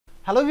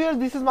Hello viewers,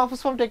 this is Mahfuz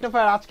from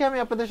টেকনোফায়ার। আজকে আমি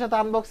আপনাদের সাথে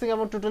আনবক্সিং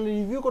এবং টোটালি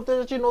রিভিউ করতে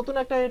যাচ্ছি নতুন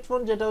একটা হেডফোন,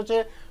 যেটা হচ্ছে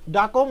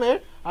ডাকম এর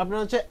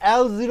আপনার হচ্ছে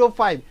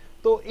L05।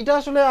 তো এটা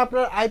আসলে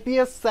আপনার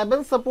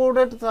IPX7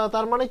 সাপোর্টেড।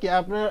 তার মানে কি,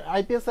 আপনার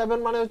IPX7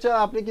 মানে হচ্ছে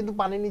আপনি কিন্তু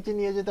পানির নিচে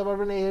নিয়ে যেতে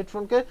পারবেন এই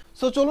হেডফোনকে।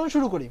 সো চলুন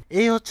শুরু করি।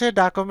 এই হচ্ছে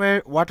ডাকমের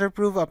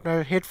ওয়াটারপ্রুফ আপনার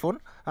হেডফোন,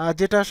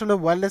 যেটা আসলে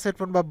ওয়্যারলেস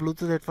হেডফোন বা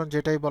ব্লুটুথ হেডফোন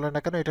যেটাই বলেন না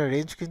কেন, এটা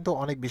রেঞ্জ কিন্তু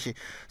অনেক বেশি।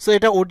 সো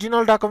এটা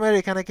অরিজিনাল ডাকমের।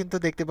 এখানে কিন্তু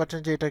দেখতে পাচ্ছেন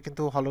যে এটা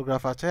কিন্তু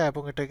হলোগ্রাফ আছে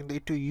এবং এটা কিন্তু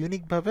একটু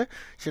ইউনিকভাবে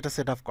সেটা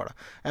সেট আপ করা,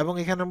 এবং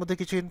এখানের মধ্যে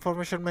কিছু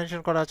ইনফরমেশন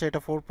মেনশন করা আছে।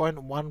 এটা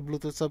 4.1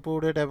 ব্লুটুথ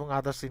সাপোর্টেড এবং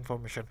আদার্স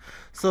ইনফরমেশন।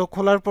 সো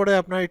খোলার পরে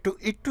আপনার একটু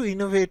একটু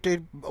ইনোভেটিভ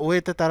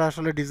ওয়েতে তারা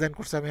আসলে ডিজাইন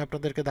করছে, আমি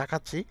আপনাদেরকে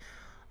দেখাচ্ছি।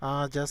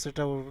 জাস্ট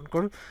এটা ওপেন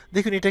করুন।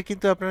 দেখুন, এটা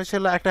কিন্তু আপনার হচ্ছে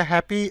একটা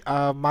হ্যাপি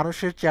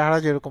মানুষের চেহারা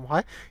যেরকম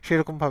হয়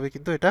সেরকমভাবে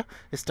কিন্তু এটা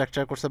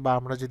স্ট্রাকচার করছে, বা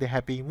আমরা যদি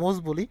হ্যাপি ইমোজ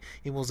বলি,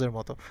 ইমোজের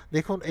মতো।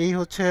 দেখুন, এই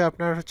হচ্ছে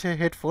আপনার হচ্ছে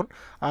হেডফোন,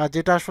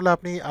 যেটা আসলে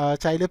আপনি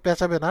চাইলে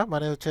পেঁচাবে না,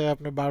 মানে হচ্ছে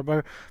আপনার বারবার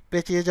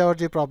পেঁচিয়ে যাওয়ার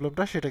যে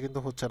প্রবলেমটা সেটা কিন্তু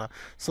হচ্ছে না।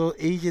 সো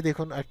এই যে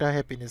দেখুন একটা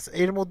হ্যাপিনেস,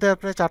 এর মধ্যে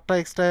আপনি 4টা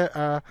এক্সট্রা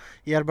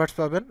ইয়ারবাডস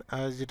পাবেন,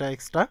 যেটা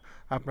এক্সট্রা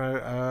আপনার।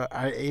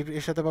 আর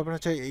এর সাথে পাবেন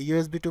হচ্ছে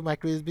ইউএসবি টু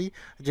মাইক্রো ইউএসবি,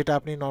 যেটা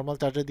আপনি নর্মাল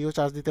চার্জার দিয়েও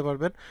চার্জ দিতে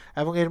পারবেন,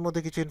 এবং এর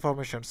মধ্যে কিছু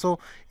ইনফরমেশন। সো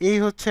এই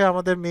হচ্ছে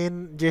আমাদের মেন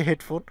যে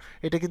হেডফোন।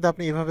 এটা কিন্তু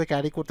আপনি এভাবে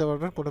ক্যারি করতে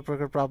পারবেন কোনো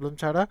প্রকার প্রবলেম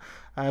ছাড়া।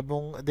 এবং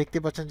দেখতে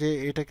পাচ্ছেন যে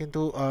এটা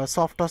কিন্তু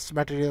সফটস্ট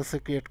ম্যাটেরিয়ালসে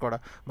ক্রিয়েট করা,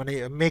 মানে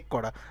মেক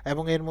করা।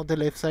 এবং এর মধ্যে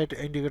left side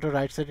indicator,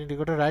 right side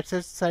indicator. Right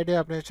সাইডে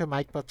আপনি হচ্ছে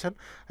মাইক পাচ্ছেন,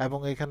 এবং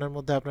এখানের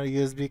মধ্যে আপনার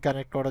ইউএসবি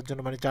কানেক্ট করার জন্য,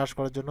 মানে চার্জ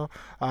করার জন্য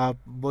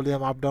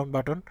ভলিউম আপ ডাউন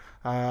বাটন,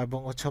 এবং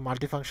হচ্ছে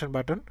মাল্টি ফাংশন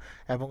বাটন।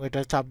 এবং এটা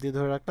চাপ দিয়ে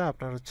ধরে রাখলে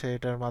আপনার হচ্ছে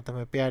এটার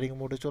মাধ্যমে পেয়ারিং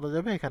মোডে চলে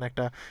যাবে। এখানে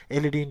একটা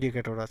এলইডি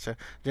ইন্ডিকেটর আছে,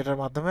 যেটার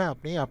মাধ্যমে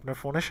আপনি আপনার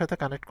ফোনের সাথে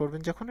কানেক্ট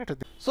করবেন যখন এটা।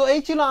 সো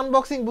এই ছিল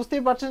আনবক্সিং।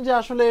 বুঝতেই পারছেন যে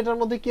আসলে এটার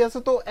মধ্যে কি আছে।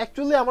 তো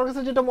অ্যাকচুয়ালি আমার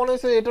কাছে যেটা মনে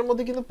হয়েছে, এটার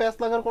মধ্যে কিন্তু প্যাচ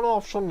লাগার কোনো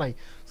অপশন নাই।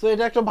 সো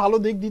এটা একটা ভালো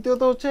দিক।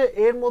 দ্বিতীয়ত হচ্ছে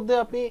এর মধ্যে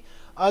আপনি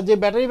যে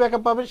ব্যাটারি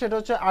ব্যাকআপ পাবেন সেটা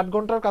হচ্ছে 8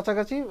 ঘন্টার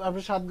কাছাকাছি।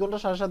 আপনি 7 ঘন্টা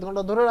 7.5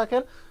 ঘন্টা ধরে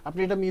রাখেন, আপনি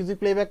এটা মিউজিক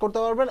প্লেব্যাক করতে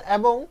পারবেন,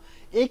 এবং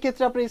এই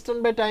ক্ষেত্রে আপনার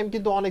স্ট্যান্ড বাই টাইম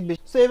কিন্তু অনেক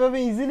বেশি। সো এইভাবে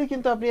ইজিলি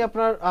কিন্তু আপনি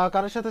আপনার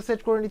কানের সাথে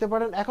সেট করে নিতে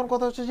পারেন। এখন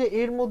কথা হচ্ছে যে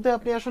এর মধ্যে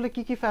আপনি আসলে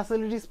কি কি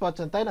ফ্যাসিলিটিস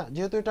পাচ্ছেন, তাই না?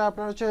 যেহেতু এটা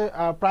আপনার হচ্ছে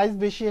প্রাইস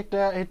বেশি একটা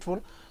হেডফোন,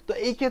 তো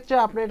এই ক্ষেত্রে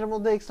আপনি এটার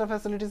মধ্যে এক্সট্রা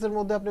ফ্যাসিলিটিসের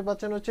মধ্যে আপনি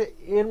পাচ্ছেন হচ্ছে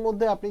এর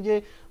মধ্যে আপনি যে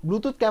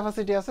ব্লুটুথ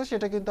ক্যাপাসিটি আছে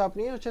সেটা কিন্তু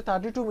আপনি হচ্ছে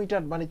 32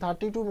 মিটার, মানে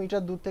 32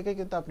 মিটার দূর থেকে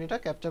কিন্তু আপনি এটা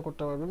ক্যাপচার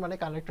করতে পারবেন, মানে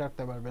কানেক্ট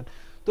রাখতে পারবেন।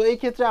 তো এই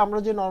ক্ষেত্রে আমরা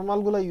যে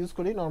নর্মালগুলো ইউজ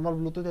করি, নর্মাল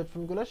ব্লুটুথ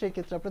হেডফোনগুলো, সেই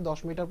ক্ষেত্রে আপনি 10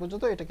 মিটার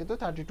পর্যন্ত, এটা কিন্তু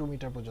 32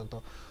 মিটার পর্যন্ত।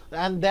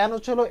 অ্যান্ড দেন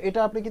হচ্ছে এটা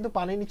আপনি কিন্তু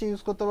পানির নিচে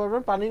ইউজ করতে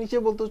পারবেন। পানির নিচে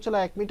বলতে হচ্ছে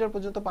 1 মিটার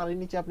পর্যন্ত পানির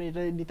নিচে আপনি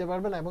এটা নিতে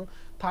পারবেন, এবং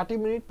 30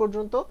 মিনিট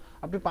পর্যন্ত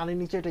আপনি পানির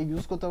নিচে এটা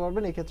ইউজ করতে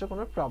পারবেন। এই ক্ষেত্রে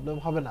কোনো প্রবলেম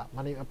হবে না,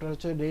 মানে আপনার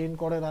হচ্ছে রেইন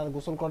করেন আর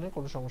গোসল করেন,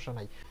 কোনো সমস্যা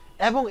নাই।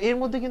 এবং এর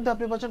মধ্যে কিন্তু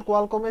আপনি পাচ্ছেন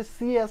কোয়ালকমের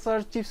CSR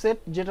চিপসেট,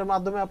 যেটার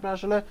মাধ্যমে আপনি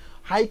আসলে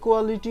হাই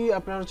কোয়ালিটি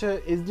আপনার হচ্ছে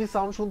এইচডি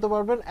সাউন্ড শুনতে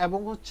পারবেন, এবং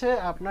হচ্ছে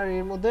আপনার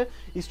এর মধ্যে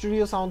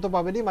স্টুডিও সাউন্ড তো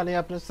পাবেনই, মানে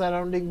আপনার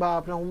সারাউন্ডিং বা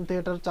আপনার হোম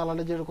থিয়েটার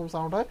চালালে যেরকম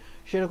সাউন্ড হয়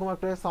সেরকম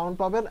একটা সাউন্ড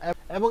পাবেন।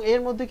 এবং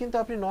এর মধ্যে কিন্তু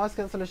আপনি নয়েজ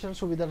ক্যান্সেলেশন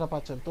সুবিধাটা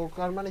পাচ্ছেন। তো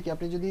তার মানে কি,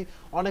 আপনি যদি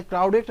অনেক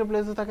ক্রাউডে একটা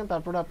প্লেসে থাকেন,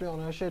 তারপরে আপনি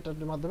অনায়াসে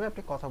এটার মাধ্যমে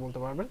আপনি কথা বলতে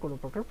পারবেন কোনো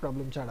প্রকার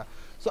প্রবলেম ছাড়া।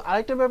 সো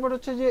আরেকটা ব্যাপার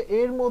হচ্ছে যে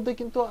এর মধ্যে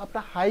কিন্তু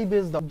আপনার হাই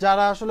বেস দাম,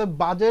 যারা আসলে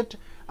বাজেট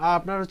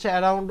আপনার হচ্ছে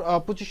অ্যারাউন্ড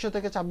 2500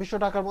 থেকে 2600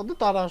 টাকার মধ্যে,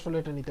 তারা আসলে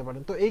এটা নিতে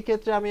পারেন। তো এই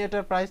ক্ষেত্রে আমি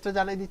এটার প্রাইসটা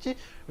জানিয়ে দিচ্ছি।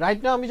 রাইট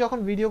নাও আমি যখন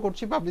ভিডিও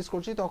করছি, পাবলিশ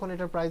করছি, তখন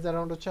এটার প্রাইস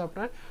অ্যারাউন্ড হচ্ছে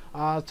আপনার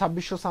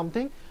 2600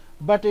 সামথিং।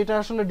 বাট এটা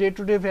আসলে ডে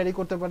টু ডে ভ্যারি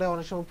করতে পারে,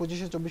 অনেক সময়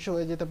 2500-2400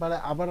 হয়ে যেতে পারে,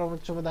 আবার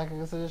অনেক সময় দেখা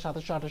গেছে যে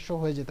 2700-2800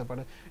 হয়ে যেতে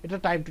পারে। এটা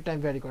টাইম টু টাইম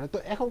ভ্যারি করে। তো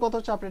এখন কথা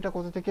হচ্ছে আপনি এটা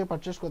কোথা থেকে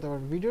পারচেস করতে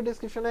পারেন। ভিডিও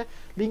ডেসক্রিপশনে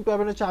লিঙ্ক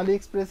পাবেন হচ্ছে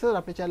আলিএক্সপ্রেসের।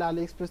 আপনি চাইলে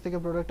আলিএক্সপ্রেস থেকে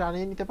প্রোডাক্ট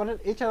আনিয়ে নিতে পারেন।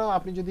 এছাড়াও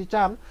আপনি যদি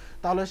চান,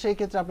 তাহলে সেই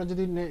ক্ষেত্রে আপনার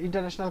যদি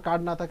ইন্টারন্যাশনাল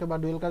কার্ড না থাকে বা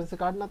ডুয়াল কারেন্সি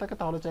কার্ড না থাকে,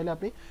 তাহলে চাইলে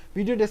আপনি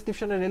ভিডিও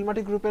ডেসক্রিপশনে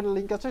রেলমাটি গ্রুপের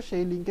লিঙ্ক আছে,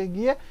 সেই লিঙ্কে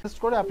গিয়ে টেস্ট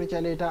করে আপনি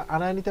চাইলে এটা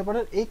আনায় নিতে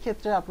পারেন। এই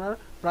ক্ষেত্রে আপনার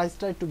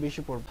প্রাইসটা একটু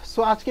বেশি পড়বে। সো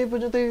আজকে এই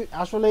পর্যন্তই।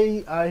 আসলে এই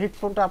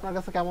হেডফোনটা আপনার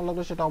কাছে কেমন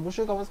লাগলো সেটা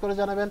অবশ্যই কমেন্টস করে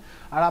জানাবেন।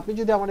 আর আপনি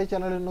যদি আমার এই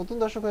চ্যানেলের নতুন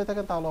দর্শক হয়ে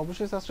থাকেন, তাহলে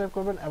অবশ্যই সাবস্ক্রাইব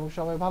করবেন, এবং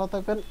সবাই ভালো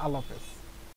থাকবেন। আল্লাহ হাফেজ।